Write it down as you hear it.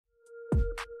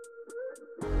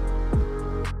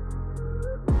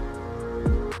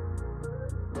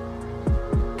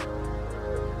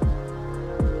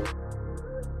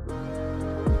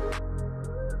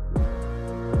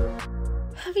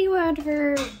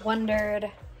ever wondered,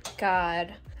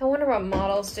 God, I wonder what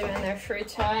models do in their free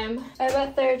time. I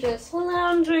bet they're just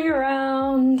lounging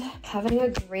around, having a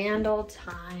grand old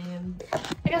time.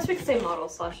 I guess we could say model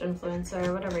slash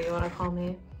influencer, whatever you want to call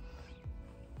me.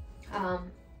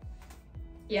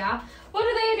 Yeah, what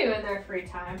do they do in their free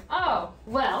time? Oh,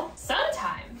 well,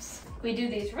 sometimes we do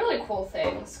these really cool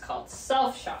things called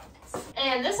self-shots.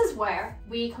 And this is where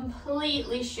we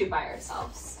completely shoot by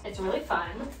ourselves. It's really fun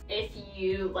if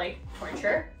you like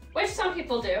torture, which some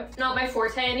people do. Not my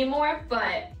forte anymore,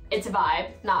 but it's a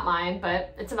vibe. Not mine,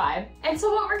 but it's a vibe. And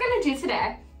so what we're gonna do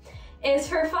today is,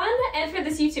 for fun and for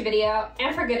this YouTube video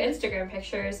and for good Instagram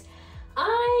pictures,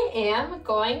 I am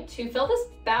going to fill this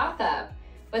bath up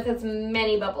with as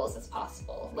many bubbles as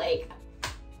possible, like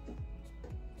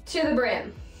to the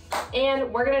brim.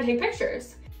 And we're gonna take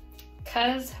pictures,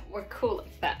 cause we're cool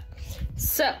like that.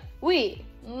 So we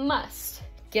must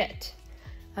get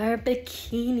our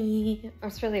bikini. Or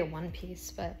it's really a one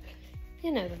piece, but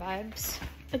you know the vibes.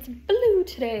 It's blue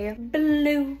today,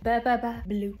 blue,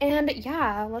 blue. And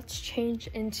yeah, let's change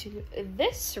into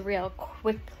this real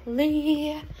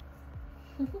quickly.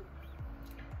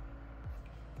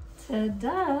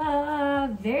 Ta-da!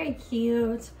 Very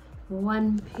cute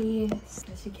one piece.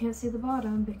 Guess you can't see the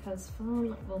bottom because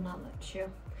phone will not let you.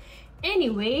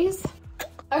 Anyways,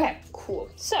 okay, cool.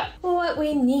 So what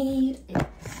we need is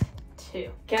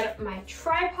to get up my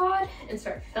tripod and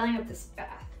start filling up this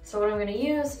bath. So what I'm gonna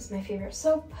use is my favorite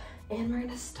soap, and we're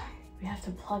gonna start. We have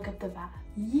to plug up the bath.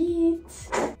 Yeet.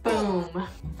 Boom.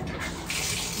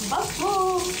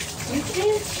 Bubble. You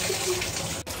fancy.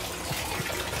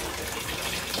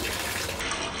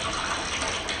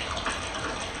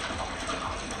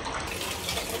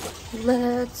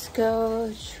 Let's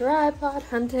go tripod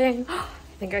hunting. I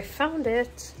think I found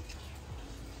it.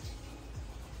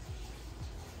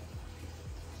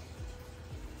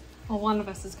 Well, one of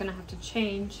us is gonna have to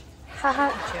change.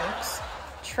 Haha, jokes.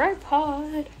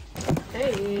 Tripod.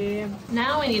 Hey.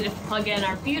 Now we need to plug in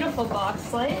our beautiful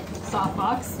box light. Soft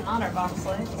box, not our box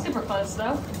light. Super close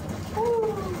though.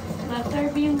 Woo. Let there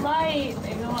be light.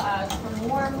 Maybe we'll add some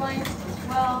warm lights as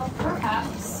well,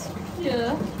 perhaps.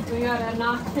 Yeah. We gotta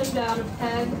knock him down a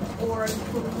peg or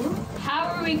two. How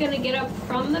are we gonna get up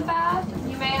from the bath,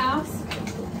 you may ask?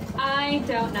 I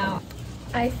don't know.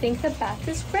 I think the bath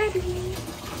is ready.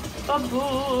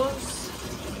 Bubbles.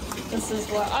 This is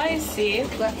what I see.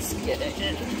 Let's get it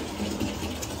in.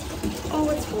 Oh,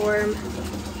 it's warm.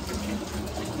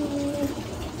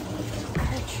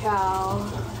 Ciao.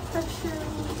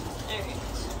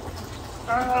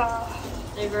 Alright.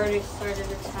 They've already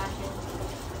started attacking.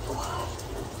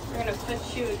 We're gonna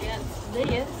put you against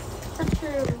this. For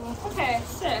true. Okay,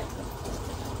 sick.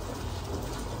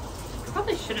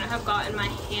 Probably shouldn't have gotten my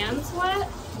hands wet.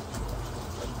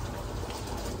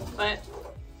 But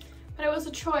it was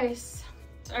a choice.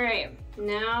 All right,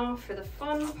 now for the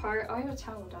fun part. Oh, I have a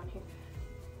towel down here.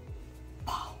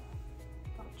 Oh,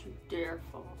 don't you dare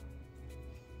fall.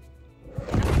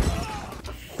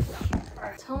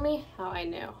 Tell me how I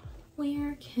knew.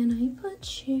 Where can I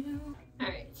put you? All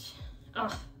right.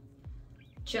 Oh,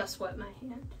 just wet my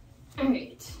hand. All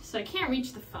right, so I can't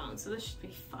reach the phone, so this should be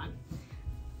fun.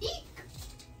 Eek.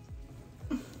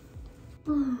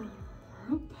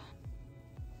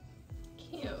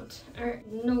 Cute. Alright,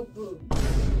 no boobs.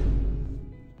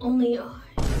 Only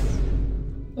eyes.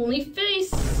 Only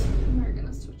face. We're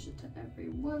gonna switch it to every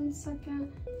 1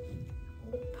 second.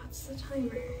 Oh, that's the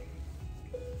timer.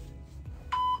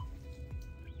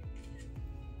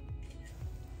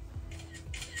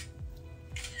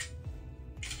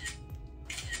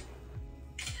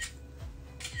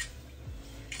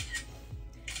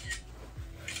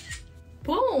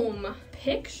 Boom!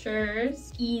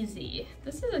 Pictures. Easy.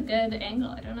 This is a good angle.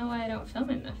 I don't know why I don't film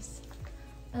in this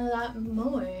a lot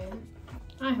more.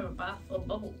 I have a bath full of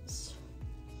bubbles.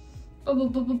 Bubble,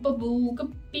 bubble, bubble,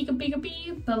 guppy, guppy,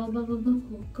 guppy, bubble, bubble,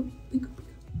 bubble, guppy, guppy.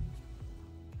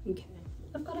 Okay,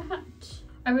 I've got a hat.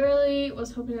 I really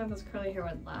was hoping that this curly hair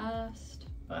would last,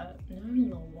 but now I'm in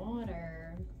the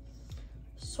water,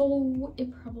 so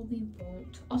it probably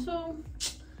won't. Also,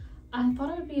 I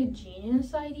thought it would be a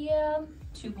genius idea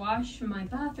to wash my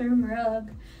bathroom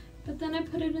rug, but then I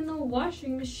put it in the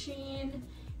washing machine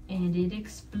and it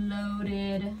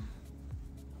exploded.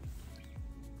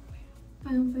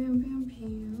 Bam, bam, bam,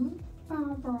 bam.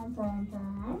 Bam, bam, bam,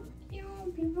 bam. Pew,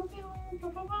 pew, pew, pew,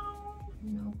 pew.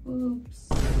 No boobs.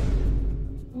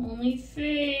 Only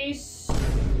face.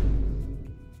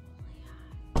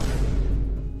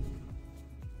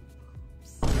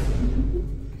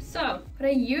 So, what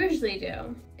I usually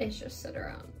do is just sit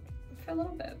around for a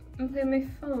little bit and play on my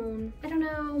phone. I don't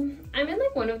know. I'm in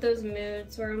like one of those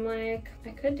moods where I'm like, I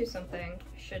could do something,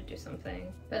 I should do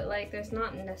something, but like there's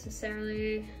not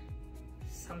necessarily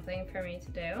something for me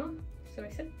to do. So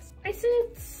I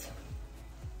sit.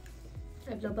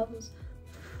 I blow bubbles.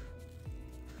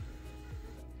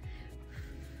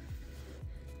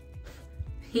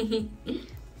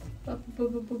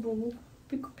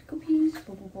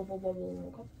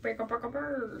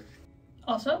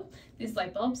 Also, these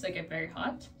light bulbs, they get very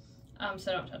hot,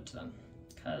 so don't touch them,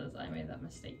 because I made that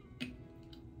mistake a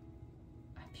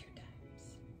few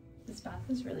times. This bath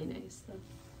is really nice though.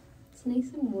 It's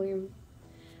nice and warm.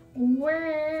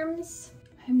 Worms!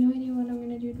 I have no idea what I'm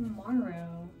gonna do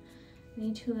tomorrow. I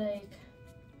need to like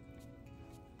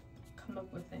come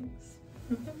up with things.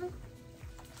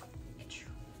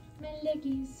 My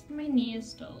leggies, my knee is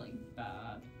still like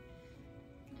bad.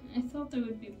 I thought they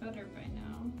would be better by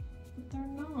now, but they're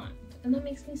not. And that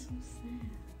makes me so sad.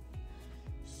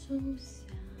 So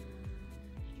sad.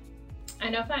 I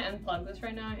know if I unplug this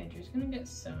right now, Andrew's gonna get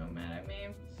so mad at me,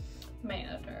 my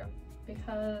editor,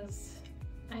 because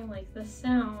I like the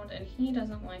sound and he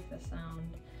doesn't like the sound.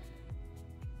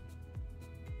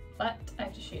 But I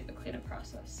have to show you the cleanup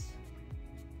process.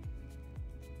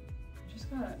 I just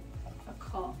got a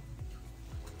call.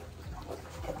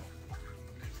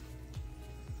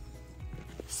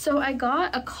 So I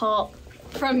got a call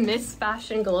from Miss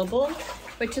Fashion Global,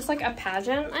 which is like a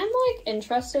pageant I'm like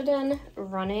interested in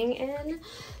running in.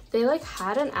 They like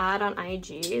had an ad on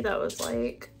IG that was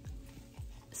like,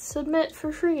 submit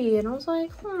for free, and I was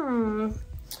like,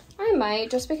 I might,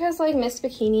 just because like Miss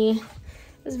Bikini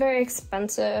is very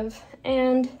expensive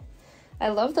and I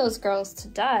love those girls to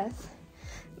death,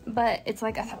 but it's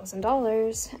like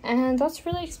 $1,000 and that's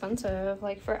really expensive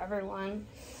like for everyone.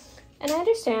 And I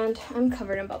understand, I'm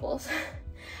covered in bubbles.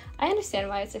 I understand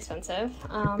why it's expensive.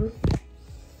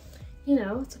 You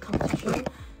know, it's a competition.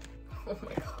 Oh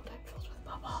my god, I'm filled with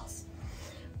bubbles.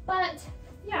 But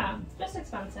yeah, just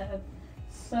expensive.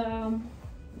 So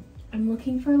I'm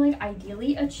looking for like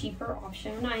ideally a cheaper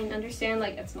option. I understand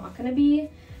like it's not gonna be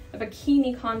a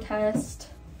bikini contest,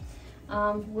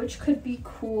 which could be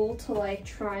cool to like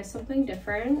try something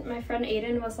different. My friend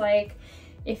Aiden was like,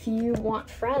 if you want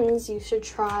friends, you should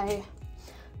try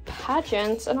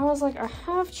pageants. And I was like, I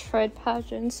have tried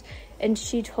pageants. And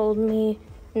she told me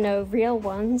no, real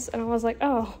ones. And I was like,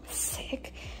 oh,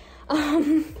 sick.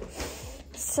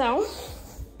 So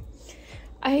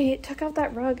I took out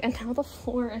that rug and now the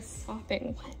floor is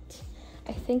sopping wet.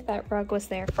 I think that rug was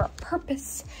there for a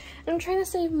purpose. And I'm trying to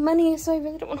save money, so I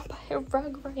really don't want to buy a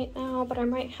rug right now, but I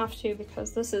might have to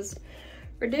because this is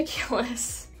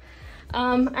ridiculous.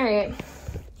 All right.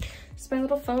 It's my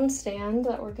little phone stand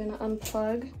that we're gonna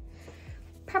unplug.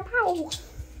 Pow pow.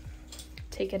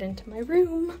 Take it into my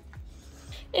room,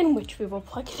 in which we will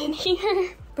plug it in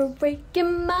here.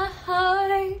 Breaking my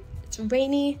heart. It's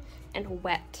rainy and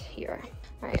wet here.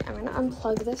 All right, I'm gonna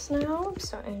unplug this now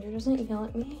so Andrew doesn't yell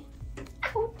at me.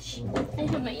 Ouch, I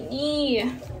hit my knee.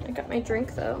 I got my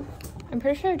drink though. I'm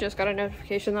pretty sure I just got a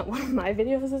notification that one of my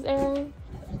videos is airing.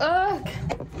 Ugh.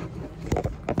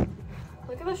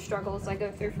 Look at the struggles I go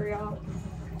through for y'all.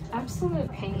 Absolute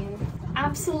pain.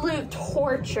 Absolute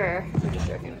torture. I'm just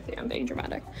joking with you, I'm being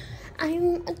dramatic.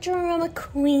 I'm a drama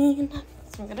queen.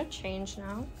 So I'm gonna change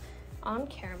now. On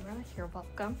camera, you're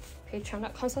welcome.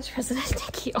 Patreon.com/resident.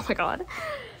 Thank you. Oh my god.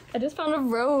 I just found a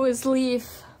rose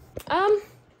leaf.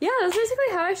 Yeah, that's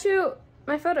basically how I shoot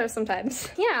my photos sometimes.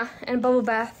 Yeah, and bubble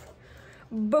bath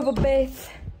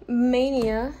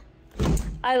mania.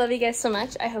 I love you guys so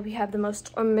much. I hope you have the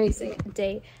most amazing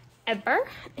day ever.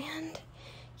 And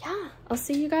yeah, I'll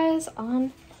see you guys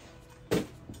on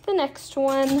the next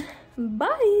one.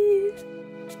 Bye.